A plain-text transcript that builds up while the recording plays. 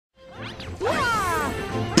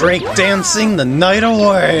Breakdancing the night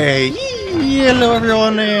away! Hello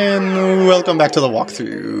everyone and welcome back to the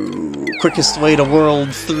walkthrough. Quickest way to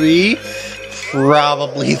World 3,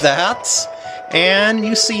 probably that. And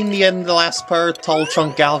you've seen the end of the last part, Tall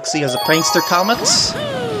Trunk Galaxy has a prankster comet.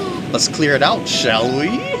 Let's clear it out, shall we?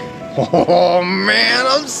 Oh man,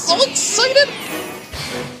 I'm so excited!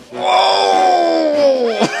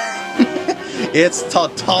 Whoa! It's the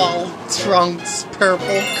Tall Trunk's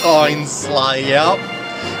purple coin slide, yep.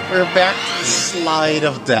 We're back to the slide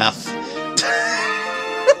of death.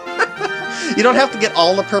 You don't have to get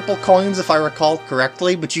all the purple coins if I recall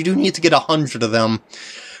correctly, but you do need to get 100 of them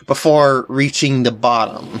before reaching the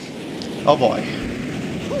bottom. Oh boy.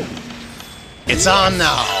 It's on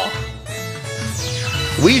now!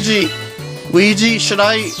 Ouija! Ouija, should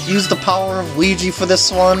I use the power of Ouija for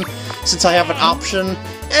this one, since I have an option?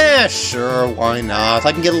 Sure, why not?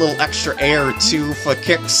 I can get a little extra air, too, for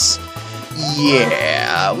kicks.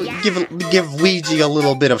 Yeah, give Ouija a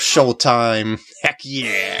little bit of showtime. Heck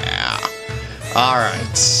yeah!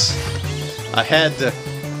 Alright. Ahead.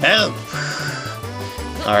 Help!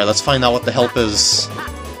 Alright, let's find out what the help is.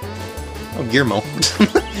 Oh, Gearmo.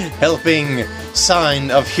 Helping sign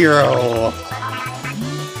of hero.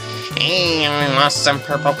 Hey, I lost some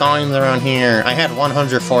purple coins around here. I had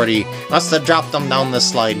 140. Must have dropped them down this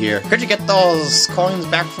slide here. Could you get those coins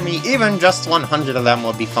back for me? Even just 100 of them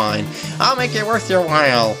would be fine. I'll make it worth your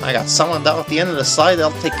while. I got someone down at the end of the slide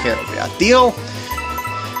that'll take care of you. Deal?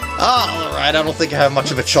 Alright, I don't think I have much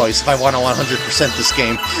of a choice if I want to 100% this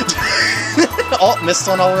game. Oh, missed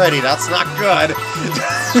one already. That's not good.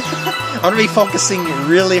 I'm going to be focusing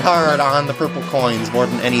really hard on the purple coins more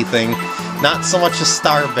than anything. Not so much as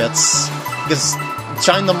star bits, because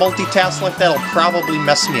trying to multitask like that will probably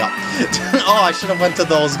mess me up. Oh, I should have went to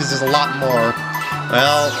those because there's a lot more.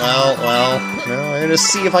 Well, I'm gonna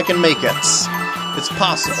see if I can make it. It's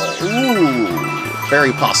possible. Ooh,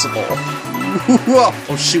 very possible.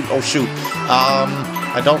 Oh shoot, oh shoot.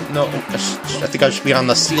 I don't know. I think I should be on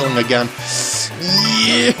the ceiling again.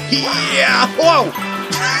 Yeah, whoa!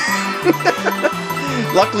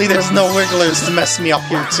 Luckily there's no wigglers to mess me up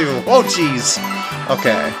here too. Oh jeez.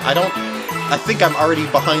 Okay, I think I'm already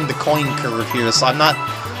behind the coin curve here, so I'm not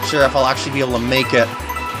sure if I'll actually be able to make it,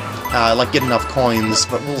 like get enough coins,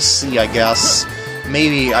 but we'll see, I guess.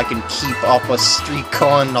 Maybe I can keep up a streak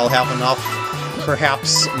coin, I'll have enough.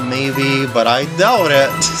 Perhaps, maybe, but I doubt it.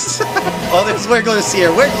 Oh, there's wigglers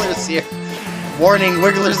here, wigglers here! Warning,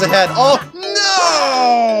 wigglers ahead. Oh, no!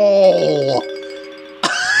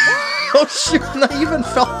 Oh shoot, and I even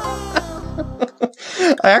fell...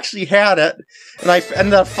 I actually had it, and I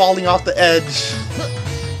ended up falling off the edge.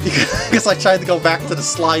 Because I tried to go back to the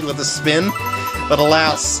slide with a spin, but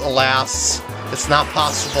alas, it's not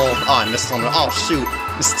possible. Oh, I missed one. Oh shoot,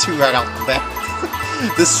 missed two right out the bat.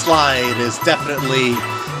 This slide is definitely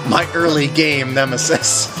my early game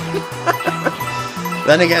nemesis.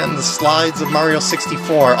 Then again, the slides of Mario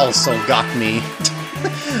 64 also got me.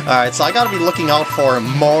 Alright, so I gotta be looking out for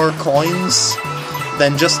more coins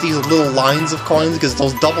than just these little lines of coins, because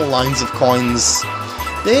those double lines of coins,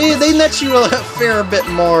 they net you a fair bit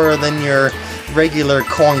more than your regular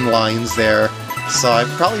coin lines there. So I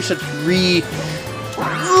probably should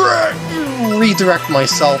redirect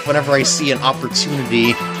myself whenever I see an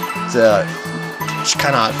opportunity to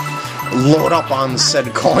kind of load up on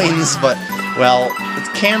said coins, but, well, it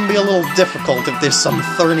can be a little difficult if there's some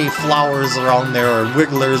thorny flowers around there or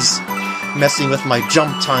wigglers messing with my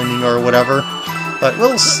jump timing or whatever. But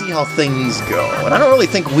we'll see how things go. And I don't really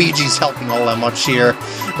think Ouija's helping all that much here,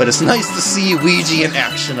 but it's nice to see Ouija in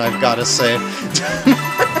action, I've got to say.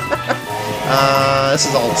 This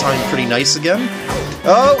is all timed pretty nice again.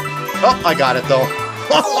 Oh, I got it though.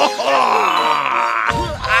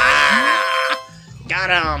 Got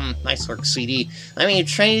him! Nice work, sweetie. Let me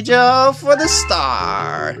trade you for the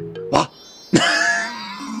star. What?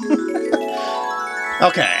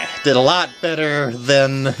 Okay, did a lot better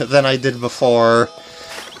than I did before.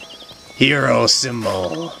 Hero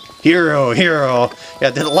symbol. Hero. Yeah,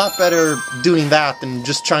 did a lot better doing that than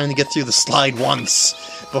just trying to get through the slide once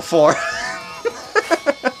before.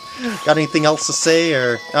 Got anything else to say,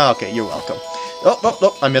 or... Oh, okay, you're welcome.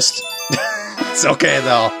 Oh, I missed. It's okay,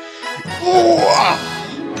 though.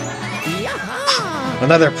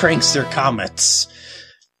 Another prankster comet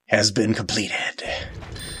has been completed.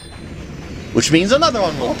 Which means another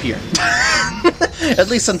one will appear. At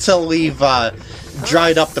least until we've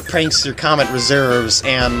dried up the prankster comet reserves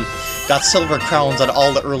and got silver crowns on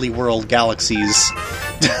all the early world galaxies.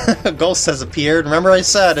 A ghost has appeared. Remember I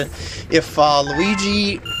said, if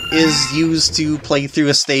Luigi is used to play through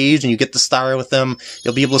a stage and you get the star with them,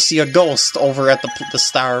 you'll be able to see a ghost over at the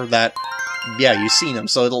star that, yeah, you've seen him.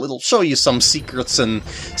 So it'll show you some secrets and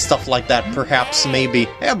stuff like that, perhaps, maybe.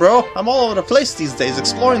 Yeah, bro, I'm all over the place these days,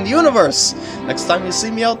 exploring the universe. Next time you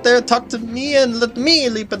see me out there, talk to me and let me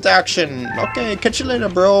leap into action. Okay, catch you later,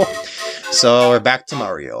 bro. So we're back to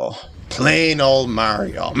Mario. Plain old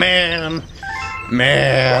Mario. Man.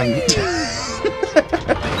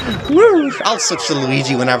 Woo! I'll switch to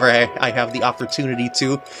Luigi whenever I have the opportunity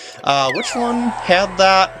to. Which one had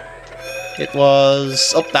that? It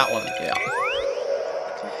was... oh, that one, yeah.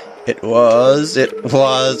 It was...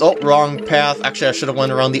 oh, wrong path. Actually, I should have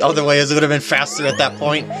went around the other way, as it would have been faster at that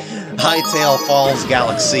point. Hightail Falls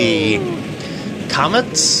Galaxy.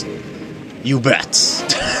 Comet? You bet.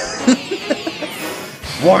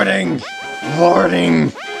 Warning!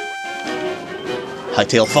 Warning!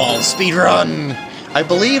 Hightail Falls speedrun! I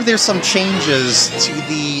believe there's some changes to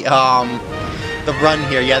the run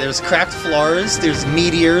here. Yeah, there's cracked floors, there's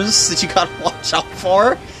meteors that you gotta watch out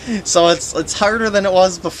for. So it's harder than it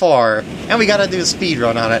was before. And we gotta do a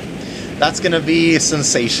speedrun on it. That's gonna be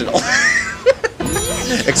sensational.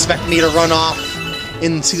 Expect me to run off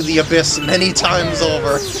into the abyss many times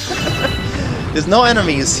over. There's no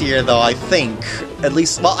enemies here, though, I think. At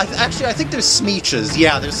least, well, actually, I think there's Smeeches.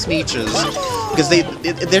 Yeah, there's Smeeches. Because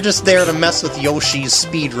they're just there to mess with Yoshi's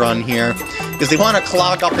speedrun here. Because they want to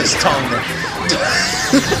clog up his tongue.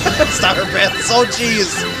 Star bits! Oh,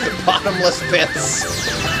 jeez! Bottomless bits!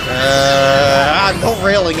 No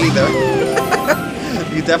railing either.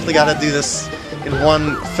 You definitely gotta do this in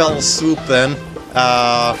one fell swoop, then.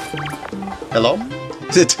 Hello?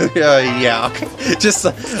 Yeah, okay. Just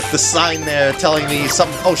the sign there telling me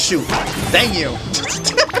something. Oh, shoot. Dang you.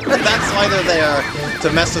 That's why they're there, to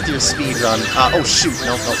mess with your speedrun. Oh, shoot.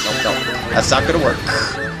 No. That's not gonna work.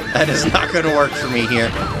 That is not gonna work for me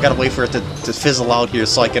here. Gotta wait for it to fizzle out here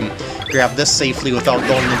so I can grab this safely without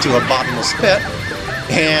going into a bottomless pit.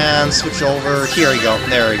 And switch over. Here we go.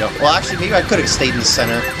 There we go. Well, actually, maybe I could have stayed in the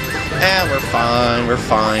center. We're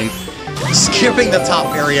fine. Skipping the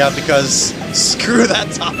top area because screw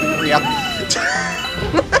that top area.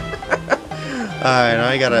 Alright, now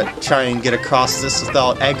I gotta try and get across this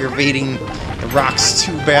without aggravating the rocks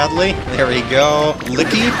too badly. There we go.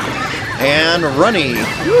 Licky. And runny.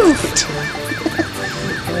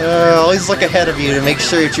 Always look ahead of you to make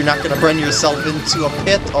sure that you're not gonna run yourself into a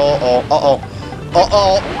pit.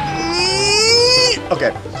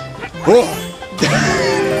 Okay. Go!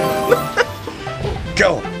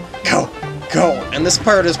 And this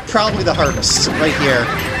part is probably the hardest, right here.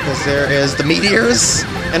 Because there is the meteors,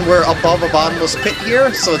 and we're above a bottomless pit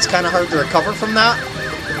here, so it's kind of hard to recover from that.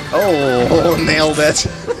 Oh, nailed it.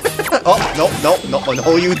 Oh, no,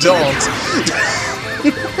 you don't.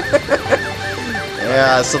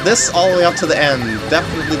 Yeah, so this all the way up to the end,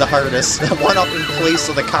 definitely the hardest. One up in place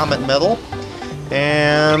of the Comet medal.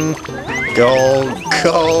 And go.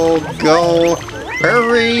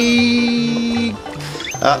 Hurry!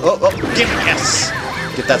 Yes!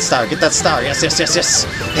 Get that star, yes!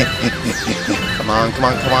 Come on,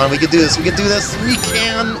 we can do this, we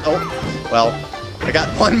can! Oh, well, I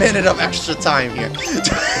got 1 minute of extra time here.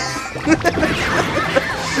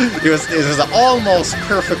 It was an almost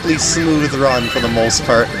perfectly smooth run for the most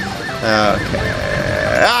part. Okay.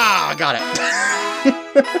 Ah, got it!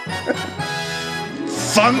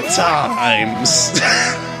 Fun times!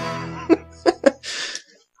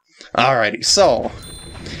 Alrighty, so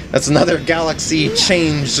that's another galaxy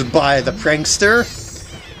changed by the prankster.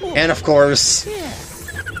 And of course,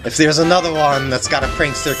 if there's another one that's got a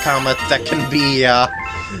prankster comet that can be,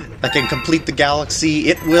 that can complete the galaxy,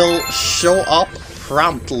 it will show up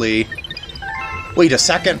promptly. Wait a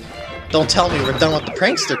second. Don't tell me we're done with the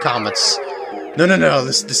prankster comets. No,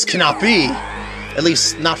 this cannot be. At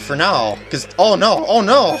least not for now. Cause, oh no.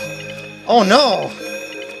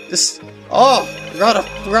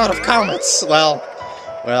 We're out of comets. Well,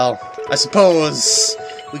 I suppose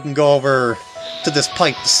we can go over to this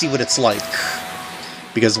pipe to see what it's like.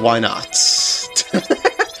 Because why not?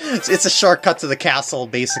 It's a shortcut to the castle,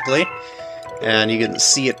 basically. And you can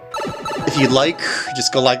see it if you'd like.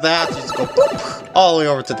 Just go like that. You just go boop, all the way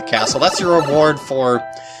over to the castle. That's your reward for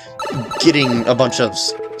getting a bunch of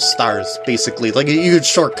stars, basically. Like, you could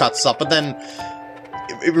shortcut stuff, but then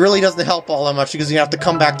it really doesn't help all that much because you have to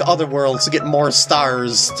come back to other worlds to get more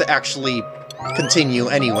stars to actually continue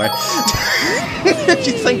anyway. If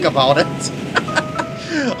you think about it.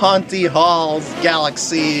 Haunty Halls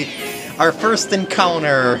Galaxy, our first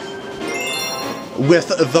encounter with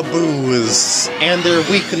the Boos, and their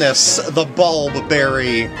weakness, the Bulb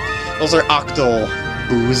Berry. Those are Octo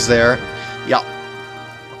Boos there. Yep.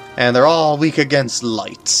 And they're all weak against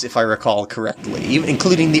light, if I recall correctly, even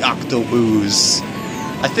including the Octoboos.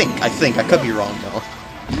 I think. I could be wrong, though.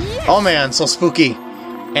 Oh man, so spooky.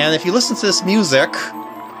 And if you listen to this music...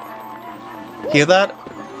 Hear that?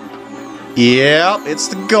 Yep, it's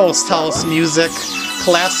the Ghost House music.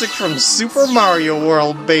 Classic from Super Mario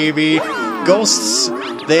World, baby. Ghosts,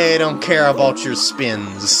 they don't care about your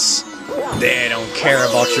spins. They don't care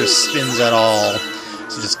about your spins at all.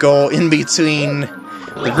 So just go in between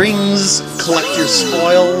the rings, collect your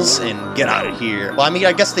spoils, and get out of here. Well, I mean,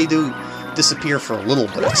 I guess they do disappear for a little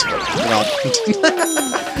bit, but, you know.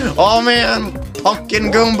 Oh man,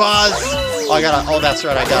 pumpkin Goombas! Oh, that's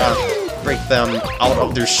right, I gotta break them out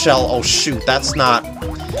of their shell. Oh shoot, this is not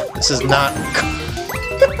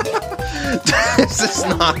this is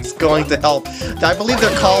not going to help. I believe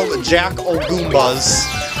they're called Jack-O-Goombas.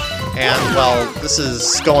 And, well, this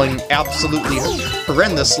is going absolutely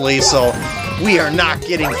horrendously, so we are not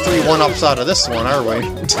getting 3 1-ups out of this one, are we?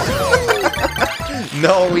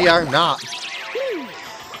 No, we are not.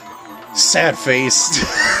 Sad-faced.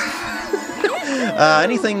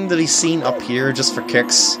 Anything that he's seen up here just for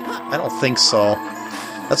kicks? I don't think so.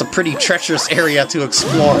 That's a pretty treacherous area to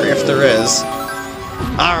explore, if there is.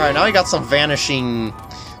 Alright, now we got some vanishing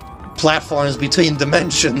platforms between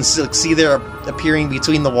dimensions. See, they're appearing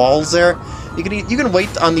between the walls there. You can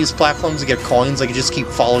wait on these platforms to get coins. Like, you just keep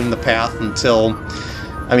following the path until...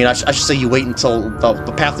 I mean, I should say you wait until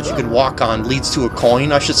the path that you can walk on leads to a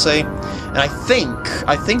coin, I should say. And I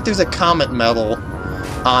think there's a Comet medal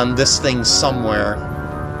on this thing somewhere.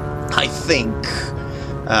 I think.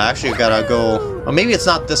 Actually, I gotta go... Well, maybe it's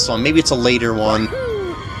not this one. Maybe it's a later one.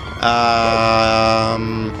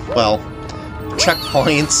 Well,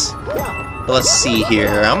 checkpoints. Let's see here.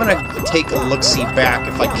 I'm gonna take a look-see back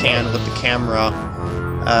if I can with the camera.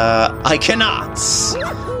 I cannot!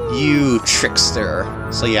 You trickster.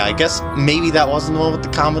 So yeah, I guess maybe that wasn't the one with the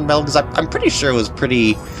Comet medal, because I'm pretty sure it was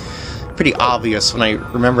pretty obvious when I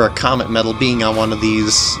remember a Comet medal being on one of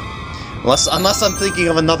these. Unless I'm thinking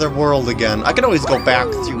of another world again. I can always go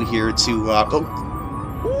back through here to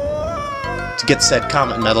get said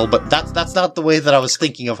Comet medal, but that's not the way that I was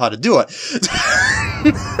thinking of how to do it.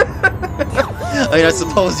 I mean, I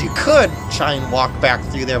suppose you could try and walk back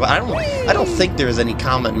through there, but I don't think there's any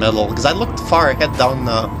Comet medal, because I looked far ahead down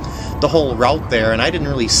the whole route there, and I didn't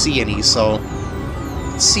really see any, so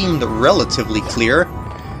it seemed relatively clear.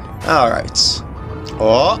 Alright.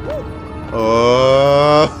 Oh.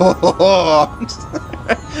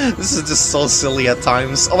 This is just so silly at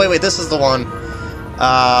times. Oh, wait, this is the one.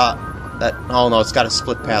 Oh no, it's got a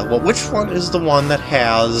split path. Well, which one is the one that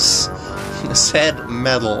has said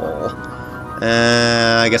medal?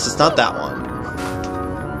 I guess it's not that one.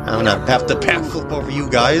 I'm gonna have to backflip over you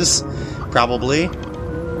guys, probably.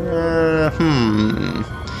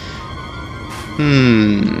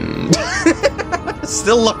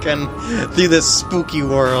 Still looking through this spooky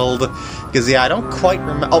world, because yeah, I don't quite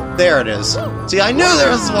remember. Oh, there it is. See, I knew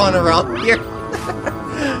there was one around here.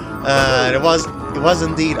 It was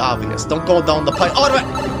indeed obvious. Don't go down the pipe.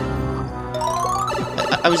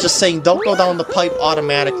 I was just saying, don't go down the pipe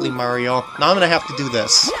automatically, Mario. Now I'm gonna have to do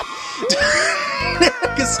this.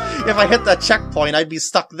 Because if I hit that checkpoint, I'd be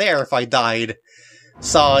stuck there if I died.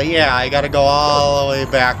 So yeah, I gotta go all the way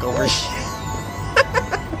back over here.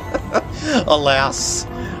 Alas,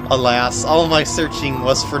 all my searching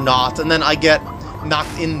was for naught, and then I get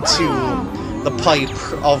knocked into the pipe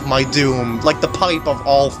of my doom. Like, the pipe of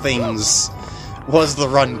all things was the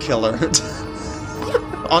run killer.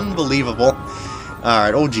 Unbelievable.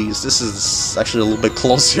 Alright, oh geez, this is actually a little bit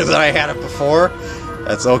closer than I had it before.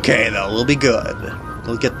 That's okay though, we'll be good.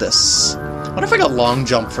 We'll get this. What if I got long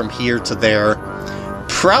jump from here to there?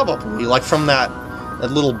 Probably, like from that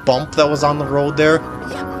little bump that was on the road there,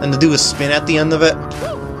 and to do a spin at the end of it.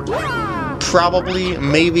 Probably,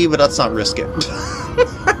 maybe, but let's not risk it.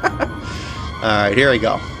 Alright, here we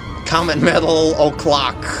go. Comet medal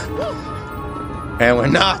o'clock. And we're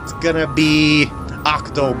not gonna be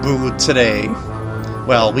Octobooed today.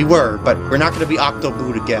 Well, we were, but we're not gonna be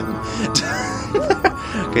Octobooed again.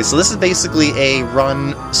 Okay, so this is basically a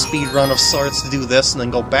speed run of sorts to do this and then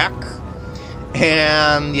go back.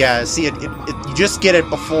 And yeah, see, you just get it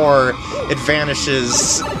before it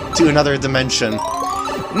vanishes to another dimension.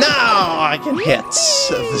 Now I can hit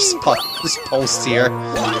this post here.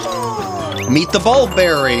 Meet the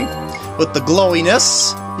Bulberry. With the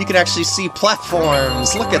glowiness, you can actually see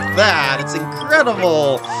platforms. Look at that, it's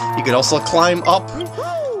incredible. You can also climb up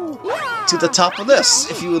to the top of this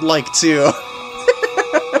if you would like to.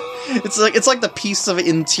 It's like the piece of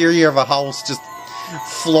interior of a house just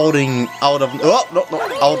floating out of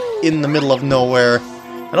out in the middle of nowhere.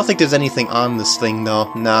 I don't think there's anything on this thing,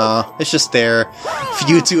 though. Nah, it's just there for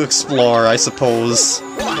you to explore, I suppose.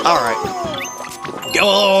 Alright.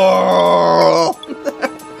 Go!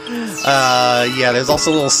 Yeah, there's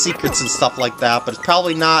also little secrets and stuff like that, but it's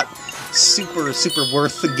probably not super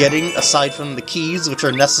worth getting, aside from the keys, which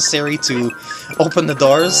are necessary to open the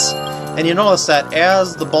doors. And you notice that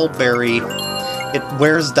as the bulbberry, it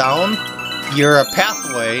wears down, your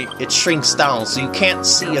pathway, it shrinks down, so you can't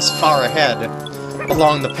see as far ahead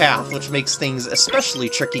along the path, which makes things especially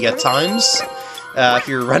tricky at times. If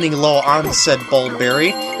you're running low on said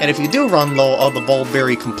bulbberry, and if you do run low on the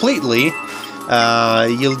bulbberry completely,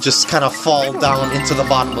 you'll just kind of fall down into the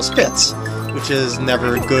bottomless pit, which is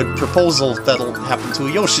never a good proposal that'll happen to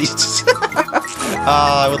a Yoshi.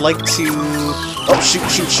 I would like to... Oh, shoot!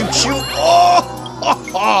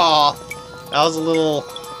 Oh! That was a little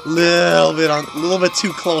bit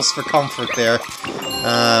too close for comfort there.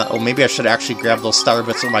 Oh, maybe I should actually grab those star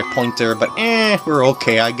bits with my pointer, but we're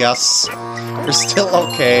okay, I guess. We're still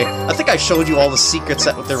okay. I think I showed you all the secrets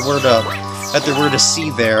that there were to see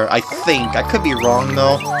there, I think. I could be wrong,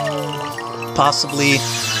 though. Possibly,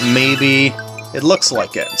 maybe. It looks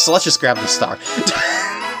like it. So let's just grab the star.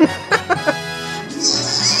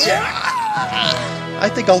 I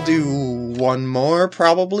think I'll do one more,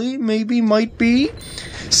 probably. Maybe, might be.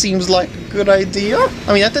 Seems like a good idea.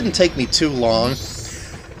 I mean, that didn't take me too long.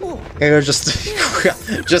 It was just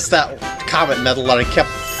that Comet medal that I kept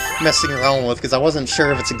messing around with, because I wasn't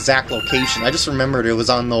sure of its exact location. I just remembered it was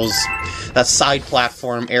on that side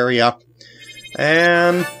platform area.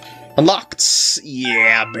 And... unlocked!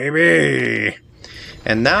 Yeah, baby!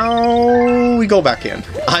 And now we go back in.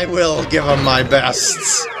 I will give him my best.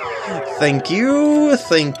 Thank you.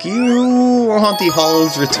 Haunty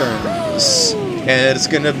Halls returns. And it's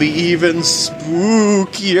gonna be even spookier,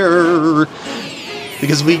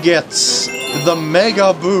 because we get the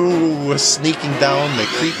Mega Boo sneaking down the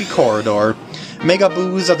creepy corridor. Mega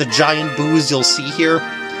Boos are the giant boos you'll see here.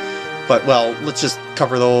 But, well, let's just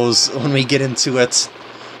cover those when we get into it.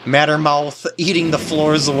 Mattermouth eating the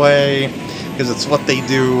floors away, because it's what they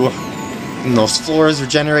do. And those floors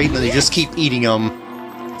regenerate, and they just keep eating them.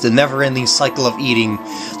 It's a never-ending cycle of eating,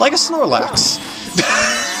 like a Snorlax.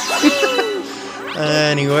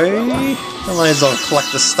 Anyway, I might as well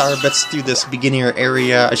collect the star bits through this beginning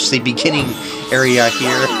area. I should say beginning area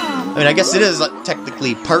here. I mean, I guess it is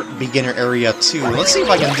technically part beginner area too. Let's see if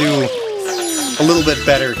I can do a little bit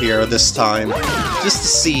better here this time. Just to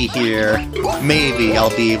see here. Maybe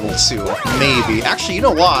I'll be able to. Maybe. Actually, you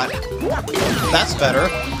know what? That's better.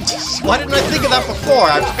 Why didn't I think of that before?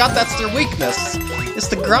 I forgot that's their weakness. It's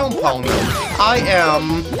the ground pounder. I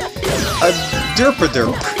am a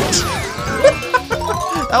derp-a-derp.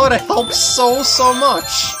 That would have helped so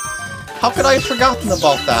much. How could I have forgotten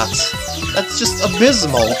about that? That's just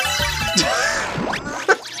abysmal.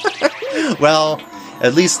 Well,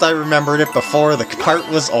 at least I remembered it before the part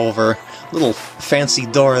was over. Little fancy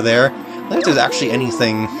door there. I don't think there's actually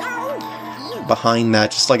anything behind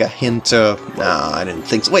that, just like a hint of... Nah, I didn't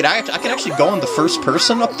think so. Wait, I can actually go in the first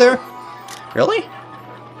person up there? Really?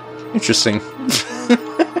 Interesting.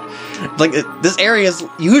 Like, this area is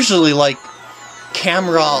usually, like,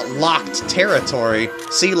 camera-locked territory.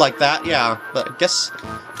 See, like that? Yeah, but I guess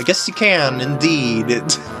you can, indeed.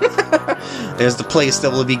 There's the place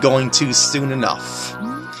that we'll be going to soon enough.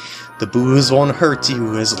 The boos won't hurt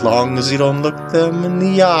you as long as you don't look them in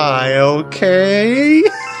the eye, okay?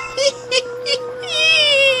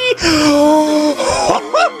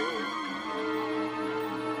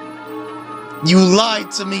 You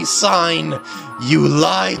lied to me, Sign! You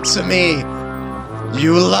lied to me!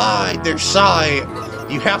 You lied! They're shy!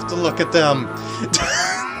 You have to look at them!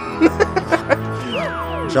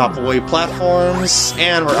 Drop away platforms,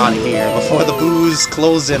 and we're on here before the boos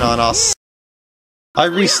close in on us. I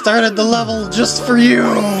restarted the level just for you!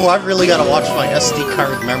 I've really gotta watch my SD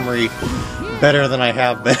card memory better than I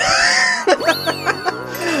have been.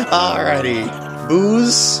 Alrighty.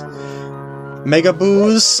 Boos. Mega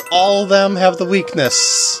Boos. All of them have the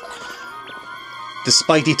weakness.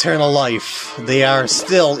 Despite eternal life, they are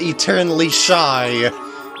still eternally shy.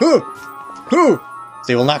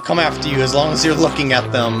 They will not come after you as long as you're looking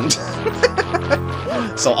at them.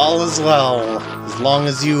 So all is well, as long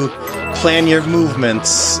as you plan your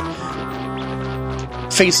movements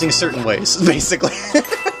facing certain ways, basically.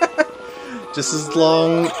 Just as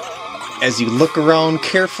long as you look around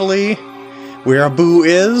carefully where a boo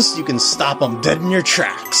is, you can stop them dead in your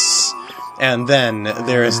tracks. And then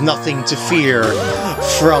there is nothing to fear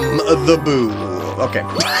from the boo. okay.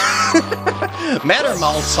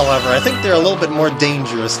 Mattermouths, however, I think they're a little bit more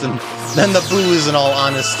dangerous than the boos, in all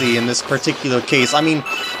honesty, in this particular case. I mean,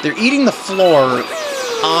 they're eating the floor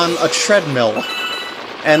on a treadmill,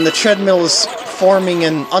 and the treadmill is forming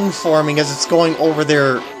and unforming as it's going over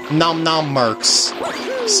their nom-nom marks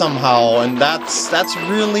somehow, and that's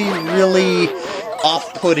really, really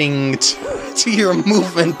off-putting to your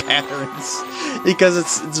movement patterns, because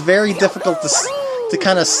it's very difficult to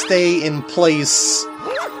kind of stay in place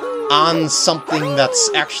on something that's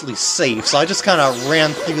actually safe. So I just kind of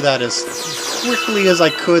ran through that as quickly as I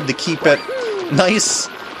could to keep it nice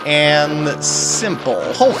and simple,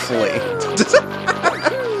 hopefully.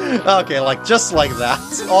 Okay, like, just like that.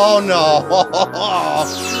 Oh no!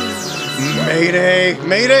 Mayday!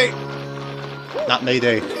 Mayday! Not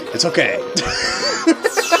Mayday. It's okay.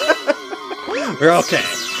 We're okay.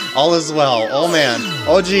 All is well. Oh man.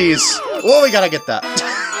 Oh jeez. Oh, we gotta get that.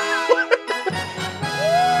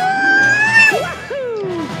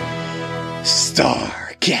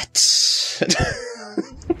 Star Get.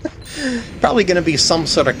 Probably gonna be some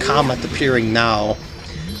sort of comet appearing now.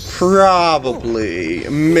 Probably.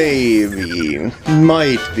 Maybe.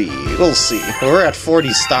 Might be. We'll see. We're at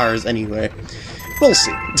 40 stars anyway. We'll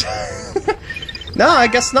see. No, I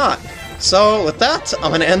guess not. So, with that,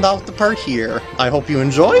 I'm gonna end out the part here. I hope you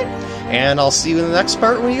enjoyed, and I'll see you in the next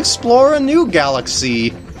part when we explore a new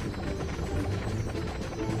galaxy.